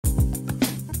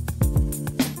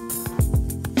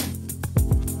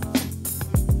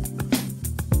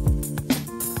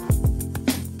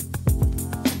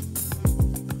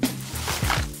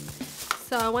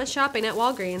So I went shopping at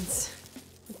Walgreens.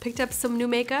 Picked up some new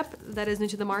makeup that is new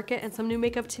to the market and some new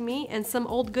makeup to me and some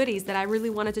old goodies that I really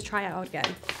wanted to try out again.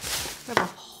 I have a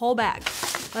whole bag.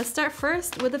 Let's start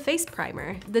first with the face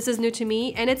primer. This is new to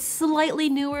me and it's slightly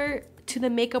newer to the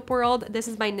makeup world. This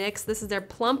is by NYX. This is their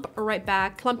Plump Right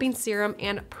Back Plumping Serum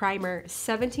and Primer.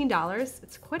 $17.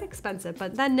 It's quite expensive,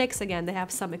 but then NYX, again, they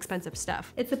have some expensive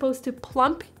stuff. It's supposed to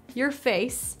plump your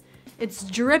face. It's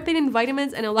dripping in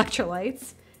vitamins and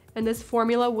electrolytes. And this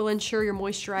formula will ensure you're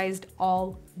moisturized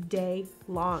all day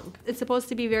long. It's supposed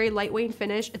to be very lightweight in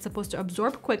finish. It's supposed to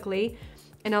absorb quickly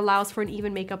and allows for an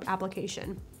even makeup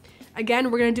application. Again,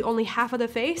 we're gonna do only half of the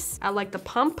face. I like the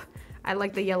pump. I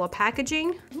like the yellow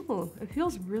packaging. Ooh, it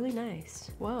feels really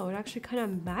nice. Whoa, it actually kind of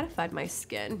mattified my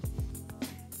skin.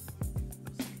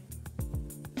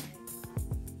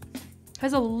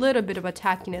 Has a little bit of a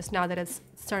tackiness now that it's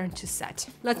starting to set.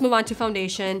 Let's move on to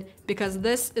foundation because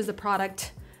this is a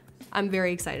product I'm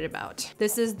very excited about.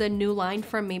 This is the new line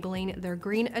from Maybelline, their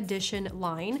Green Edition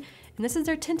line. And this is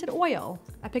their tinted oil.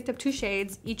 I picked up 2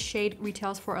 shades. Each shade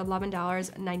retails for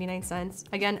 $11.99.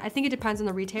 Again, I think it depends on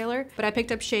the retailer, but I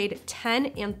picked up shade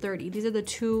 10 and 30. These are the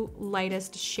 2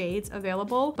 lightest shades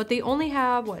available, but they only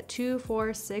have, what, 2,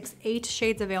 4, 6, 8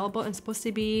 shades available and supposed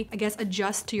to be, I guess,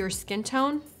 adjust to your skin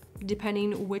tone,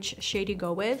 depending which shade you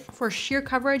go with. For sheer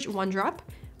coverage, 1 drop.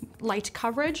 Light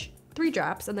coverage, 3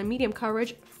 drops, and then medium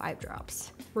coverage, 5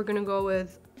 drops. We're gonna go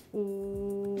with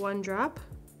 1 drop.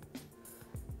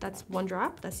 That's 1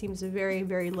 drop. That seems very,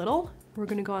 very little. We're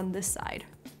gonna go on this side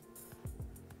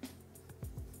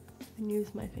and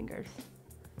use my fingers.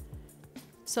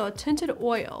 So a tinted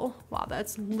oil, wow,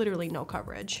 that's literally no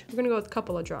coverage. We're gonna go with a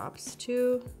couple of drops,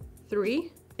 2,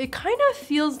 3. It kind of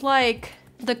feels like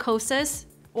the Kosas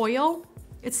oil.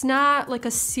 It's not like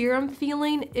a serum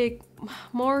feeling. It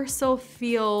more so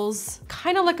feels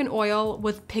kind of like an oil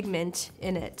with pigment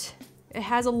in it. It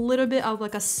has a little bit of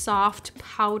like a soft,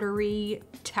 powdery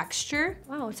texture.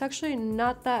 Wow, it's actually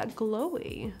not that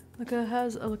glowy. Like it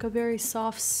has like a very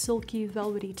soft, silky,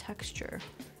 velvety texture.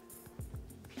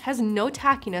 It has no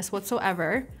tackiness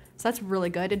whatsoever, so that's really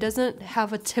good. It doesn't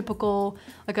have a typical,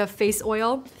 like a face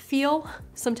oil feel.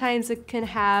 Sometimes it can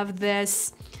have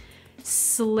this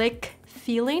slick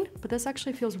feeling, but this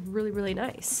actually feels really, really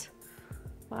nice.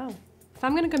 Wow. If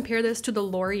I'm gonna compare this to the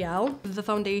L'Oreal, the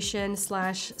foundation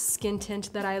slash skin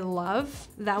tint that I love,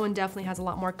 that one definitely has a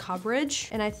lot more coverage,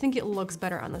 and I think it looks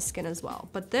better on the skin as well.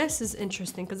 But this is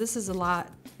interesting because this is a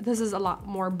lot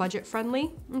more budget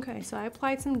friendly. Okay, so I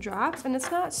applied some drops, and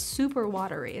it's not super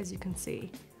watery, as you can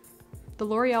see. The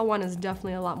L'Oreal one is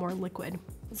definitely a lot more liquid.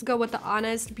 Let's go with the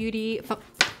Honest Beauty.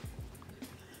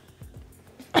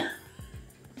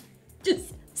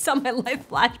 Just saw my life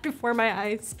flash before my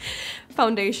eyes.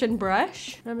 Foundation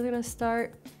brush. I'm gonna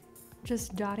start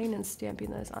just dotting and stamping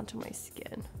this onto my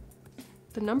skin.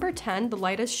 The number 10, the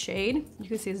lightest shade, you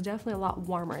can see is definitely a lot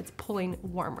warmer. It's pulling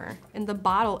warmer. In the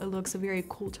bottle, it looks very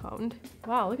cool toned.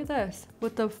 Wow, look at this.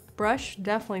 With the brush,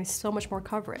 definitely so much more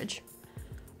coverage.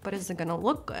 But is it gonna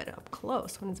look good up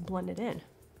close when it's blended in?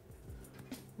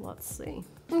 Let's see.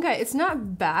 Okay, it's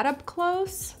not bad up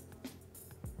close.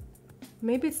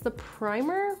 Maybe it's the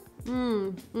primer?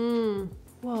 Whoa,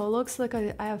 it looks like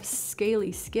I have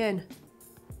scaly skin.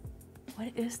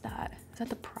 What is that? Is that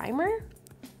the primer?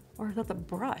 Or is that the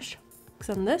brush?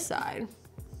 Because on this side,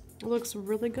 it looks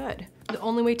really good. The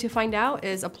only way to find out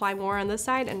is apply more on this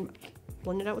side and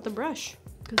blend it out with the brush.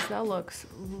 Because that looks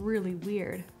really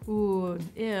weird. Ooh,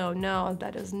 ew, no,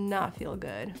 that does not feel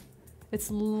good. It's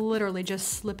literally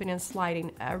just slipping and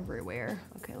sliding everywhere.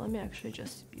 Okay, let me actually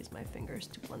just use my fingers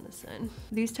to blend this in.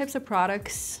 These types of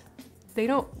products, they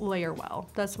don't layer well.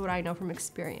 That's what I know from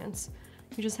experience.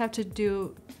 You just have to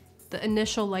do the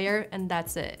initial layer and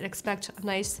that's it. Expect a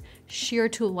nice sheer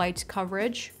to light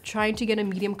coverage. Trying to get a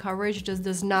medium coverage just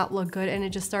does not look good and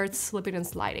it just starts slipping and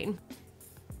sliding.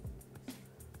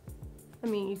 I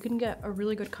mean, you can get a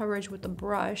really good coverage with the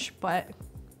brush, but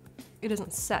it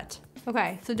doesn't set.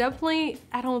 Okay, so definitely,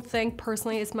 I don't think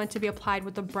personally it's meant to be applied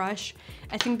with the brush.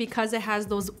 I think because it has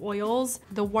those oils,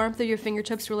 the warmth of your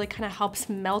fingertips really kind of helps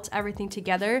melt everything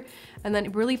together, and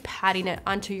then really patting it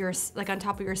onto your, like on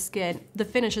top of your skin. The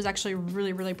finish is actually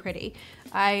really, really pretty.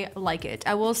 I like it.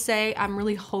 I will say I'm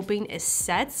really hoping it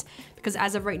sets because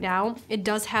as of right now, it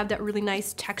does have that really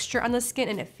nice texture on the skin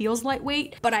and it feels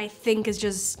lightweight, but I think it's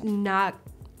just not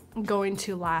going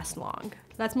to last long.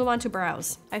 Let's move on to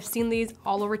brows. I've seen these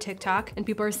all over TikTok and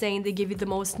people are saying they give you the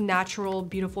most natural,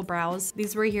 beautiful brows.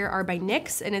 These right here are by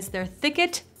NYX and it's their Thick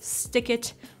It, Stick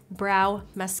It Brow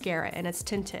Mascara and it's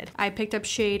tinted. I picked up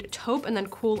shade Taupe and then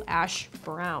Cool Ash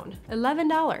Brown.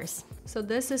 $11. So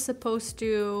this is supposed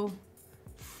to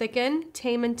thicken,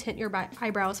 tame, and tint your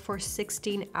eyebrows for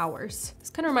 16 hours. This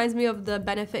kind of reminds me of the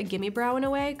Benefit Gimme Brow in a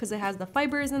way, because it has the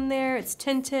fibers in there, it's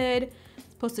tinted, it's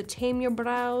supposed to tame your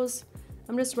brows.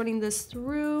 I'm just running this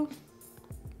through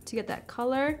to get that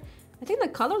color. I think the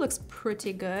color looks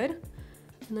pretty good.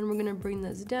 And then we're gonna bring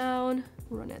this down,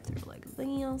 run it through like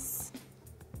this.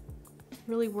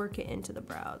 Really work it into the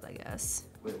brows, I guess.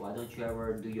 Wait, why don't you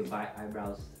ever do your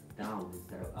eyebrows down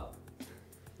instead of up?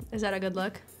 Is that a good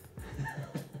look?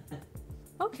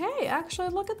 Okay, actually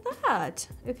look at that.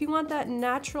 If you want that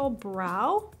natural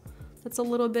brow, that's a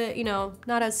little bit, you know,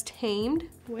 not as tamed.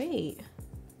 Wait,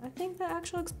 I think that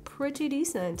actually looks pretty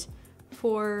decent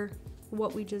for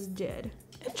what we just did.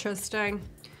 Interesting.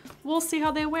 We'll see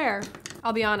how they wear.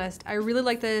 I'll be honest, I really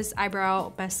like this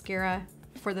eyebrow mascara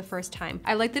for the first time.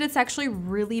 I like that it's actually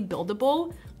really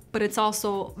buildable, but it's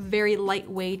also very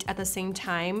lightweight at the same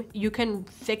time. You can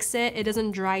fix it. It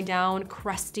doesn't dry down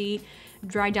crusty,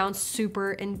 dry down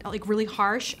super and like really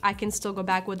harsh. I can still go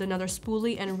back with another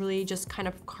spoolie and really just kind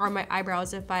of carve my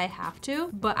eyebrows if I have to.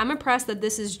 But I'm impressed that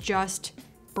this is just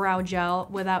brow gel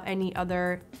without any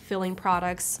other filling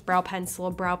products, brow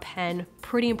pencil, brow pen.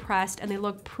 Pretty impressed, and they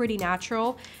look pretty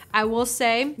natural. I will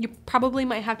say you probably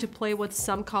might have to play with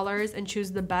some colors and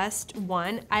choose the best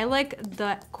one. I like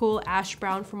the cool ash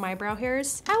brown for my brow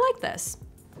hairs. I like this.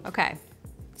 Okay,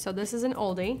 so this is an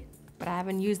oldie, but I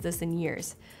haven't used this in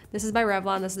years. This is by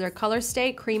Revlon. This is their Color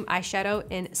Stay Cream Eyeshadow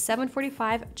in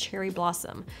 745 Cherry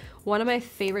Blossom. One of my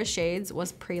favorite shades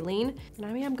was Praline, and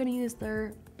I mean, I'm gonna use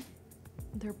their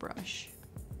brush.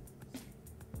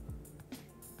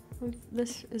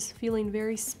 This is feeling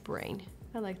very spring.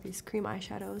 I like these cream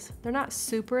eyeshadows. They're not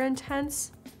super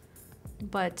intense,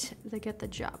 but they get the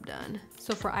job done.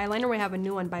 So for eyeliner, we have a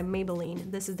new one by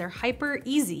Maybelline. This is their Hyper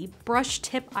Easy Brush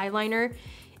Tip Eyeliner,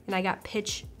 and I got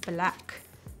Pitch Black.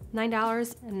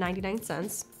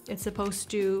 $9.99. It's supposed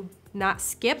to not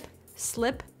skip,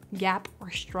 slip, gap,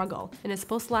 or struggle. And it's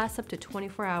supposed to last up to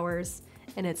 24 hours.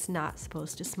 And it's not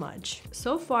supposed to smudge.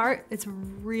 So far, it's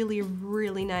really,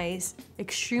 really nice.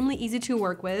 Extremely easy to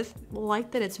work with.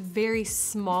 Like that it's very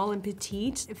small and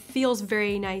petite. It feels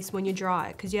very nice when you draw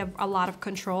it because you have a lot of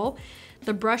control.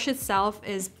 The brush itself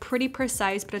is pretty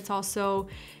precise, but it's also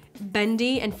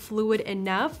bendy and fluid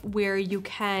enough where you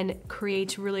can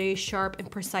create really sharp and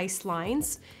precise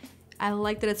lines. I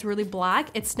like that it's really black.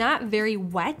 It's not very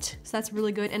wet, so that's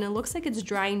really good. And it looks like it's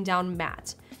drying down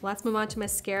matte. Let's move on to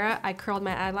mascara. I curled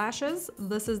my eyelashes.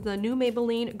 This is the new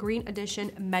Maybelline Green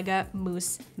Edition Mega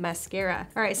Mousse Mascara.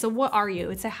 All right, so what are you?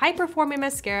 It's a high-performing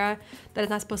mascara that is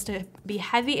not supposed to be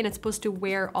heavy and it's supposed to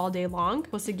wear all day long. It's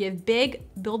supposed to give big,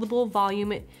 buildable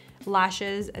volume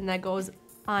lashes, and that goes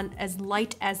on as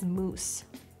light as mousse.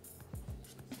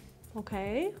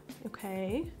 Okay.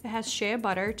 It has shea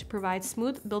butter to provide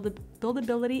smooth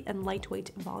buildability and lightweight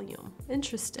volume.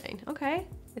 Interesting, okay.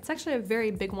 It's actually a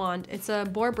very big wand. It's a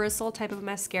boar bristle type of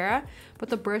mascara, but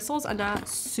the bristles are not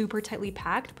super tightly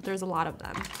packed, but there's a lot of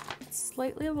them. It's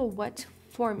slightly of a wet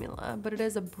formula, but it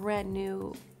is a brand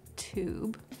new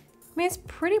tube. I mean, it's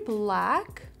pretty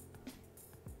black,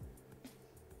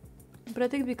 but I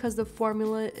think because the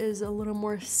formula is a little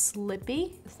more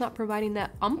slippy, it's not providing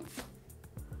that oomph,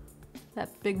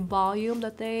 that big volume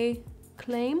that they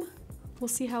claim. We'll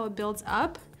see how it builds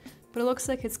up, but it looks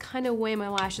like it's kind of weighing my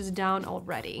lashes down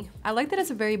already. I like that it's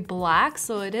very black,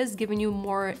 so it is giving you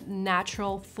more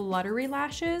natural fluttery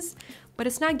lashes, but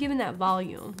it's not giving that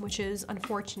volume, which is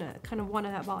unfortunate. Kind of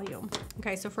wanted that volume.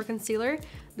 Okay, so for concealer,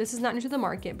 this is not new to the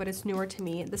market, but it's newer to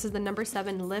me. This is the No.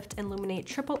 7 Lift and Illuminate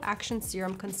Triple Action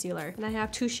Serum Concealer, and I have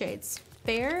two shades.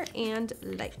 Fair and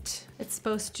light. It's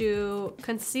supposed to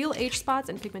conceal age spots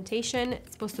and pigmentation.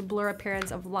 It's supposed to blur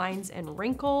appearance of lines and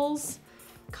wrinkles,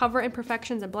 cover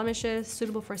imperfections and blemishes,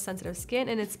 suitable for sensitive skin,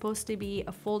 and it's supposed to be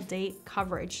a full day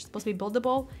coverage. It's supposed to be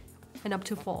buildable and up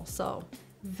to full, so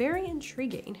very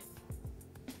intriguing.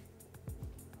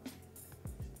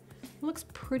 It looks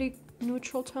pretty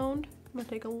neutral toned. I'm gonna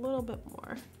take a little bit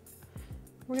more.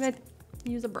 We're gonna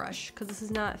use a brush because this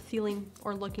is not feeling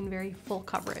or looking very full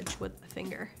coverage with a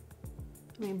finger.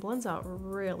 I mean, blends out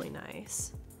really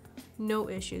nice. No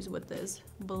issues with this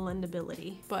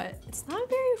blendability, but it's not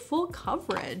very full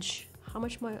coverage. How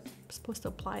much am I supposed to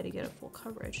apply to get a full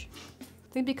coverage? I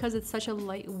think because it's such a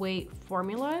lightweight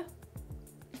formula,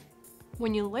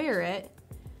 when you layer it,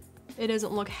 it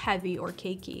doesn't look heavy or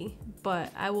cakey,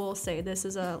 but I will say this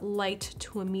is a light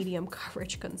to a medium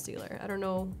coverage concealer. I don't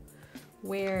know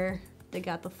where they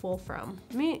got the full from.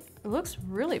 I mean, it looks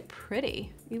really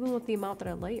pretty, even with the amount that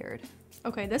I layered.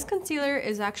 Okay, this concealer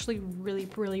is actually really,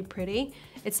 really pretty.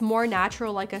 It's more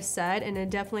natural, like I said, and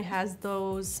it definitely has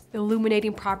those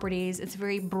illuminating properties. It's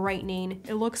very brightening.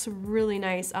 It looks really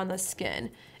nice on the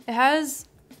skin. It has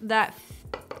that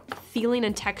feeling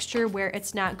and texture where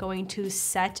it's not going to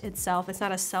set itself. It's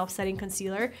not a self-setting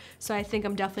concealer. So I think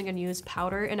I'm definitely gonna use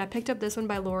powder. And I picked up this one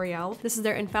by L'Oreal. This is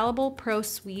their Infallible Pro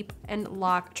Sweep and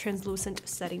Lock Translucent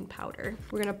Setting Powder.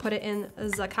 We're gonna put it in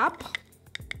the cup.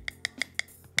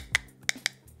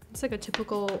 It's like a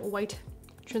typical white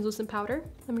translucent powder.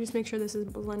 Let me just make sure this is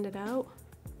blended out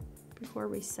before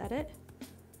we set it.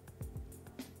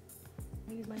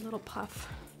 I use my little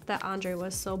puff that Andre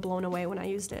was so blown away when I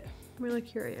used it. I'm really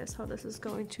curious how this is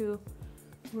going to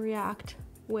react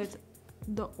with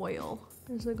the oil.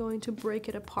 Is it going to break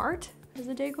it apart as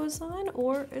the day goes on,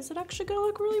 or is it actually gonna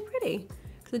look really pretty?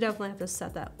 Because I definitely have to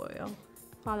set that oil.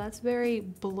 Wow, that's very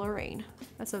blurring.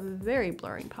 That's a very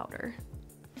blurring powder.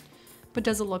 But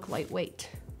does it look lightweight?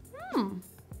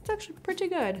 It's actually pretty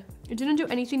good. It didn't do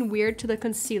anything weird to the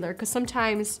concealer, because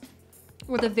sometimes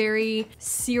with a very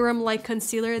serum-like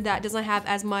concealer that doesn't have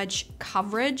as much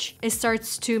coverage, it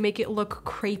starts to make it look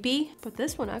crepey. But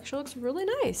this one actually looks really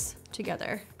nice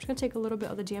together. I'm just gonna take a little bit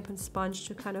of the dampened sponge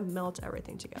to kind of melt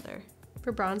everything together.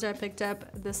 For bronzer, I picked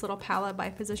up this little palette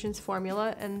by Physicians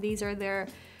Formula, and these are their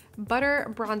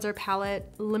Butter Bronzer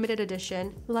Palette, limited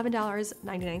edition,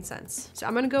 $11.99. So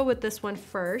I'm gonna go with this one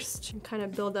first and kind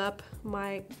of build up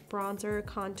my bronzer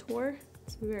contour.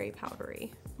 It's very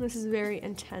powdery. This is very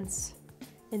intense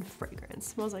in fragrance.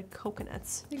 Smells like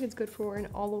coconuts. I think it's good for an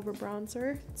all over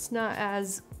bronzer. It's not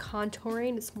as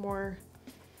contouring, it's more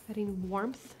adding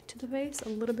warmth to the face, a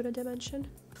little bit of dimension.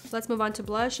 Let's move on to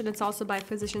blush, and it's also by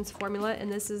Physicians Formula,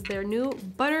 and this is their new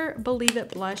Butter Believe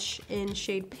It blush in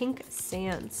shade Pink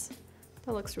Sands.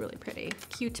 That looks really pretty.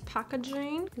 Cute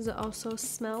packaging. Does it also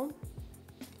smell?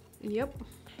 Yep.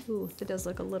 Ooh, it does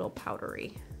look a little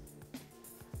powdery.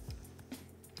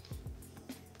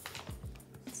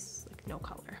 It's like no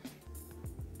color.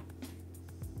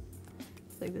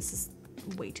 Like this is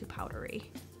way too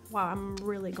powdery. Wow, I'm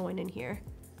really going in here.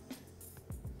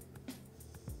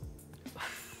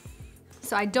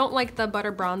 So I don't like the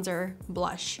Butter Bronzer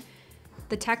blush.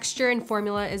 The texture and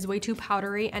formula is way too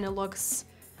powdery, and it looks,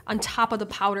 on top of the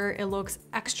powder, it looks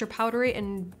extra powdery,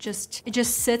 and it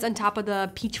just sits on top of the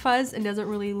peach fuzz and doesn't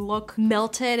really look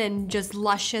melted and just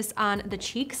luscious on the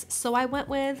cheeks. So I went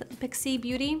with Pixie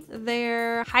Beauty,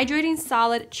 their Hydrating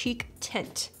Solid Cheek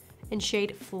Tint in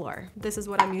shade Floor. This is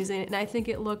what I'm using, and I think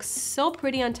it looks so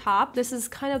pretty on top. This is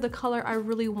kind of the color I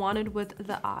really wanted with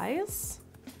the eyes.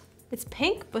 It's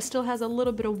pink, but still has a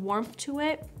little bit of warmth to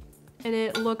it, and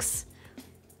it looks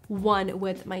one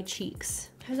with my cheeks.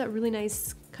 It has that really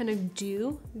nice kind of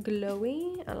dew,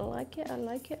 glowy. I like it, I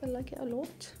like it, I like it a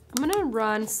lot. I'm gonna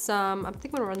run some, I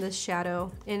think I'm gonna run this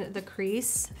shadow in the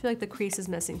crease. I feel like the crease is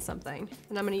missing something.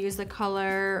 And I'm gonna use the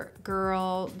color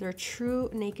Girl, their True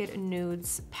Naked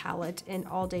Nudes palette in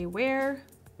All Day Wear.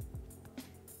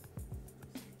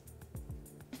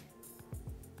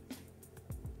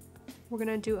 We're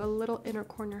gonna do a little inner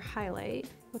corner highlight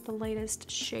with the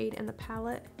lightest shade in the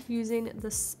palette using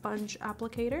the sponge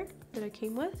applicator that it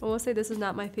came with. I will say this is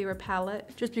not my favorite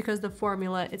palette just because the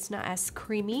formula, it's not as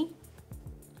creamy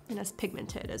and as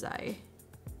pigmented as I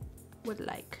would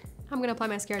like. I'm gonna apply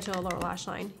mascara to the lower lash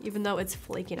line, even though it's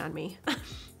flaking on me. I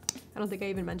don't think I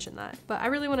even mentioned that. But I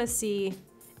really wanna see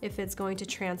if it's going to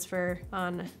transfer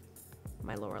on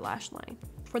my lower lash line.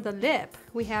 For the lip,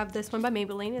 we have this one by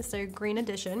Maybelline. It's their Green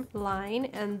Edition line,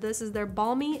 and this is their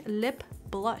Balmy Lip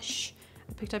Blush.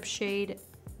 I picked up shade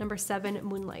number 7,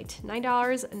 Moonlight,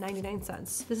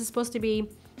 $9.99. This is supposed to be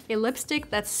a lipstick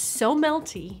that's so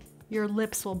melty, your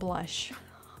lips will blush.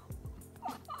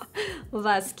 Well,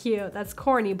 that's cute. That's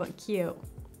corny, but cute.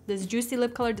 This juicy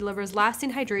lip color delivers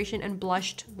lasting hydration and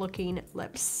blushed looking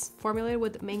lips. Formulated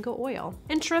with mango oil.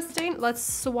 Interesting. Let's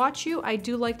swatch you. I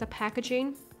do like the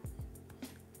packaging.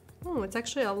 Oh, it's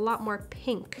actually a lot more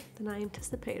pink than I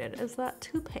anticipated. Is that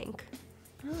too pink?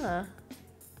 Ah,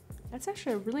 that's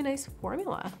actually a really nice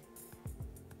formula.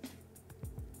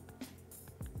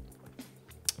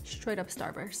 Straight up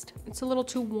Starburst. It's a little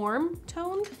too warm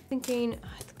toned. Thinking,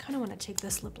 I kind of want to take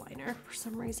this lip liner for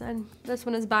some reason. This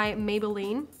one is by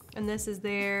Maybelline, and this is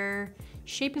their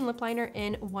Shaping Lip Liner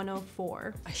in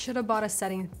 104. I should have bought a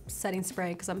setting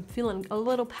spray because I'm feeling a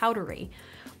little powdery.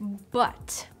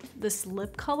 But this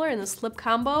lip color and this lip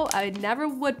combo, I never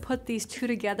would put these two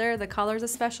together, the colors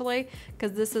especially,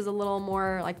 because this is a little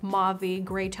more like mauve-y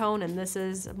gray tone and this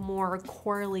is more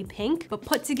corally pink. But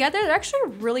put together, they're actually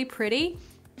really pretty.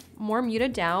 more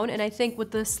muted down. And I think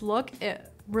with this look, it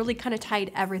really kind of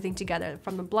tied everything together,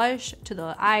 from the blush to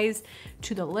the eyes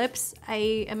to the lips.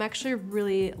 I am actually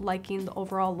really liking the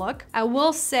overall look. I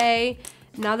will say,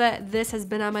 now that this has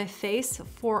been on my face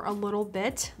for a little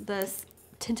bit, this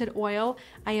tinted oil,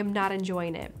 I am not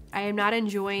enjoying it. I am not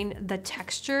enjoying the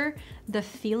texture, the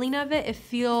feeling of it. It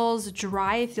feels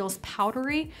dry, it feels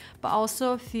powdery, but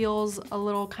also feels a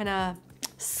little kind of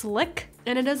slick,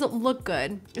 and it doesn't look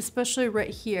good, especially right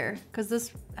here, because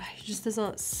this just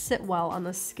doesn't sit well on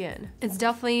the skin. It's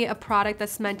definitely a product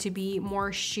that's meant to be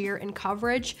more sheer in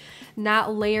coverage,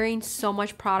 not layering so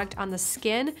much product on the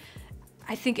skin.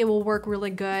 I think it will work really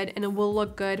good, and it will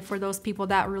look good for those people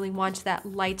that really want that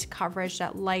light coverage,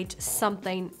 that light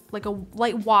something, like a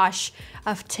light wash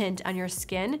of tint on your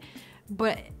skin.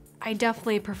 But I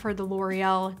definitely prefer the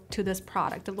L'Oreal to this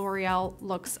product. The L'Oreal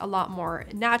looks a lot more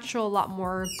natural, a lot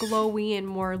more glowy and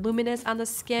more luminous on the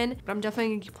skin, but I'm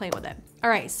definitely gonna keep playing with it. All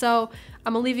right, so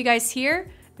I'm gonna leave you guys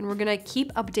here, and we're gonna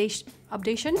keep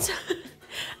updations.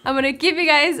 I'm gonna keep you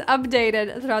guys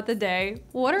updated throughout the day.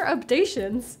 What are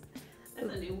updations?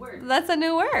 That's a new word. That's a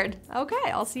new word.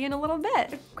 Okay, I'll see you in a little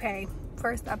bit. Okay,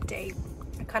 first update.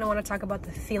 I kind of want to talk about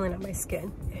the feeling of my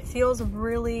skin. It feels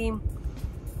really,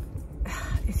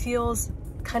 it feels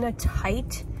kind of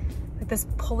tight, like this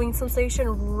pulling sensation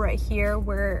right here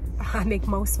where I make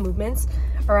most movements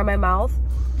around my mouth.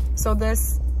 So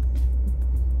this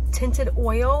tinted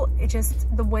oil, it just,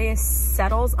 the way it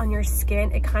settles on your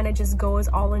skin, it kind of just goes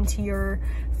all into your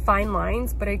fine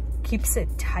lines, but it keeps it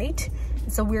tight.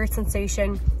 It's a weird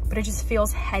sensation, but it just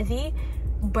feels heavy,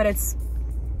 but it's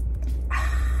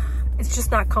just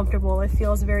not comfortable. It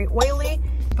feels very oily,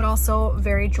 but also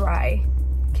very dry.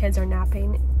 Kids are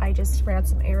napping. I just ran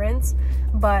some errands,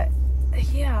 but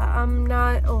yeah, I'm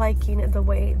not liking the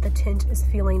way the tint is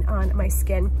feeling on my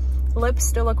skin. Lips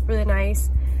still look really nice.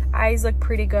 Eyes look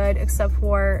pretty good, except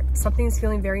for something's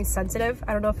feeling very sensitive.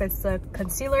 I don't know if it's the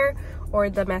concealer or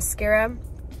the mascara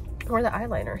or the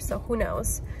eyeliner, so who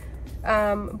knows.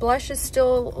 Blush is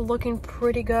still looking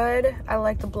pretty good. I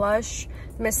like the blush.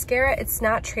 The mascara, it's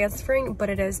not transferring, but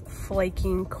it is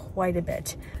flaking quite a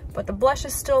bit. But the blush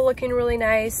is still looking really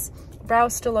nice.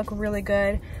 Brows still look really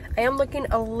good. I am looking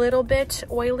a little bit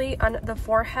oily on the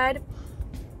forehead,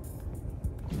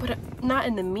 but not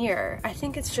in the mirror. I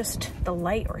think it's just the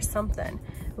light or something.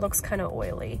 It looks kind of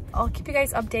oily. I'll keep you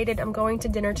guys updated. I'm going to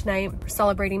dinner tonight. We're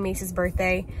celebrating Macy's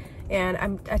birthday,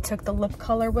 and I took the lip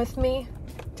color with me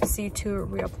to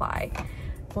reapply.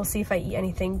 We'll see if I eat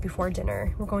anything before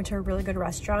dinner. We're going to a really good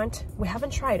restaurant. We haven't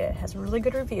tried it. It has really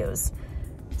good reviews.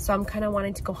 So I'm kind of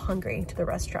wanting to go hungry to the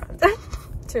restaurant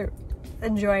to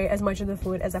enjoy as much of the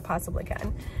food as I possibly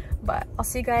can. But I'll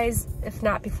see you guys, if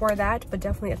not before that, but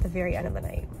definitely at the very end of the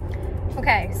night.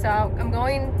 Okay, so I'm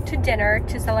going to dinner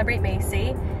to celebrate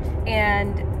Macy,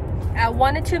 and I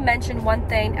wanted to mention one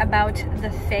thing about the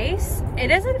face. It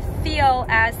doesn't feel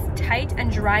as tight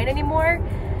and dry anymore.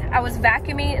 I was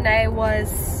vacuuming and I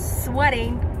was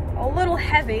sweating a little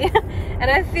heavy, and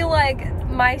I feel like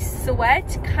my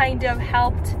sweat kind of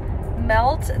helped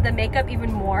melt the makeup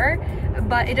even more,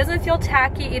 but it doesn't feel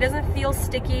tacky, it doesn't feel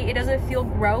sticky, it doesn't feel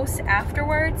gross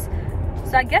afterwards.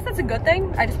 So I guess that's a good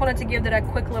thing. I just wanted to give that a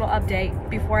quick little update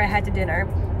before I head to dinner.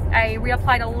 I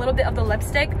reapplied a little bit of the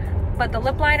lipstick, but the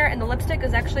lip liner and the lipstick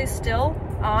is actually still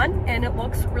on, and it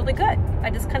looks really good. I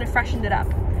just kind of freshened it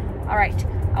up. All right,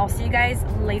 I'll see you guys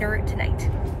later tonight.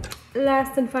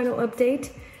 Last and final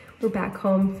update. We're back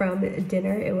home from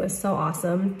dinner. It was so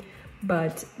awesome,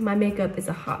 but my makeup is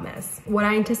a hot mess. What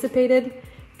I anticipated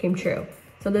came true.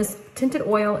 So this tinted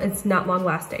oil, it's not long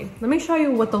lasting. Let me show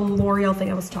you what the L'Oreal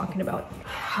thing I was talking about.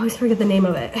 I always forget the name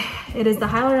of it. It is the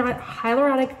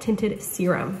hyaluronic tinted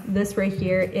serum. This right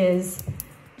here is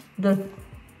the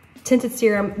tinted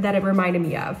serum that it reminded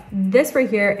me of. This right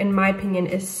here, in my opinion,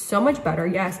 is so much better.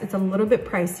 Yes, it's a little bit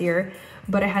pricier,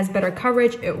 but it has better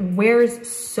coverage. It wears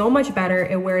so much better.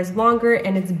 It wears longer,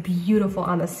 and it's beautiful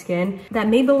on the skin. That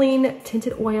Maybelline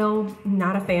tinted oil,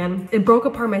 not a fan. It broke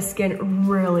apart my skin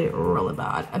really, really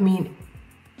bad. I mean,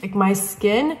 like, my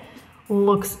skin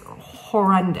looks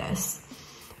horrendous.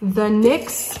 The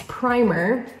NYX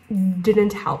primer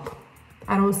didn't help.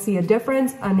 I don't see a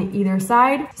difference on either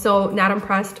side. So not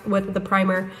impressed with the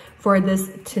primer for this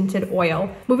tinted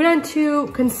oil. Moving on to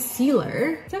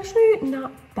concealer. It's actually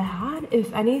not bad.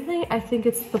 If anything, I think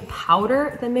it's the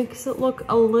powder that makes it look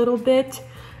a little bit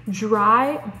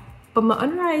dry, but my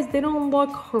under eyes, they don't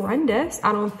look horrendous,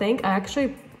 I don't think. I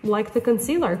actually like the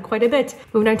concealer quite a bit.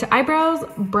 Moving on to eyebrows.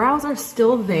 Brows are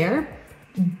still there,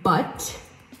 but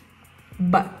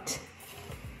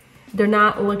they're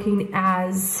not looking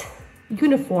as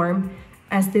uniform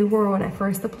as they were when I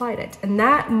first applied it. And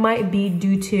that might be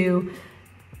due to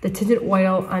the tinted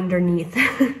oil underneath.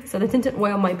 So the tinted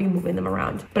oil might be moving them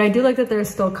around. But I do like that there's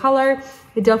still color.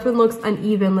 It definitely looks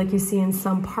uneven like you see in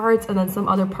some parts, and then some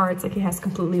other parts like it has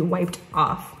completely wiped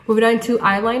off. Moving on to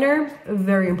eyeliner,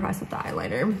 very impressed with the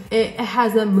eyeliner. It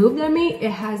hasn't moved on me,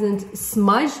 it hasn't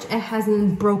smudged, it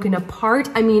hasn't broken apart.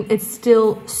 I mean, it's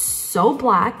still so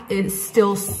black, it's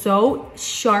still so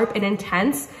sharp and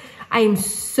intense. I am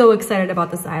so excited about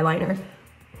this eyeliner.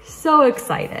 So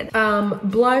excited.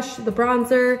 Blush, the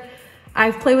bronzer.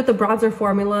 I've played with the bronzer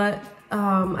formula.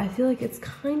 I feel like it's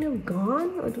kind of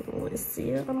gone. I don't really see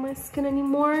it on my skin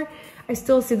anymore. I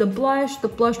still see the blush. The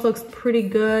blush looks pretty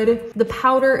good. The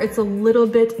powder, it's a little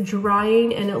bit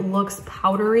drying and it looks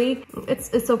powdery.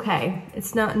 It's okay.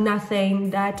 It's not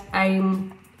nothing that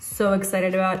I'm so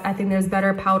excited about. I think there's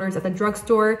better powders at the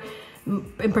drugstore.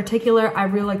 In particular, I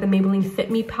really like the Maybelline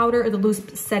Fit Me powder, or the loose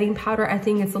setting powder. I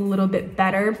think it's a little bit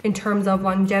better in terms of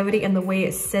longevity and the way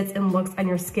it sits and looks on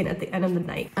your skin at the end of the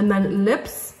night. And then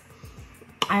lips,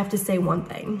 I have to say one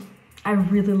thing. I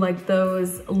really like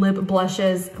those lip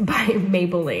blushes by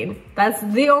Maybelline. That's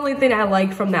the only thing I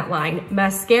like from that line.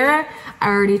 Mascara, I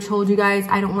already told you guys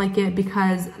I don't like it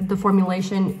because the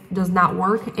formulation does not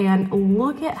work. And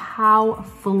look at how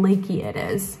flaky it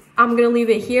is. I'm gonna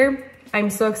leave it here. I'm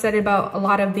so excited about a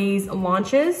lot of these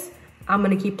launches. I'm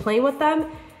gonna keep playing with them,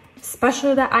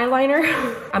 especially that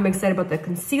eyeliner. I'm excited about the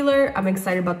concealer. I'm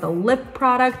excited about the lip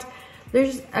product.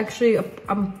 There's actually a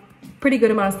pretty good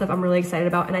amount of stuff I'm really excited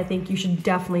about, and I think you should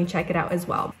definitely check it out as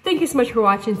well. Thank you so much for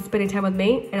watching, spending time with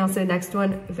me, and I'll see you next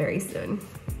one very soon.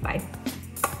 Bye.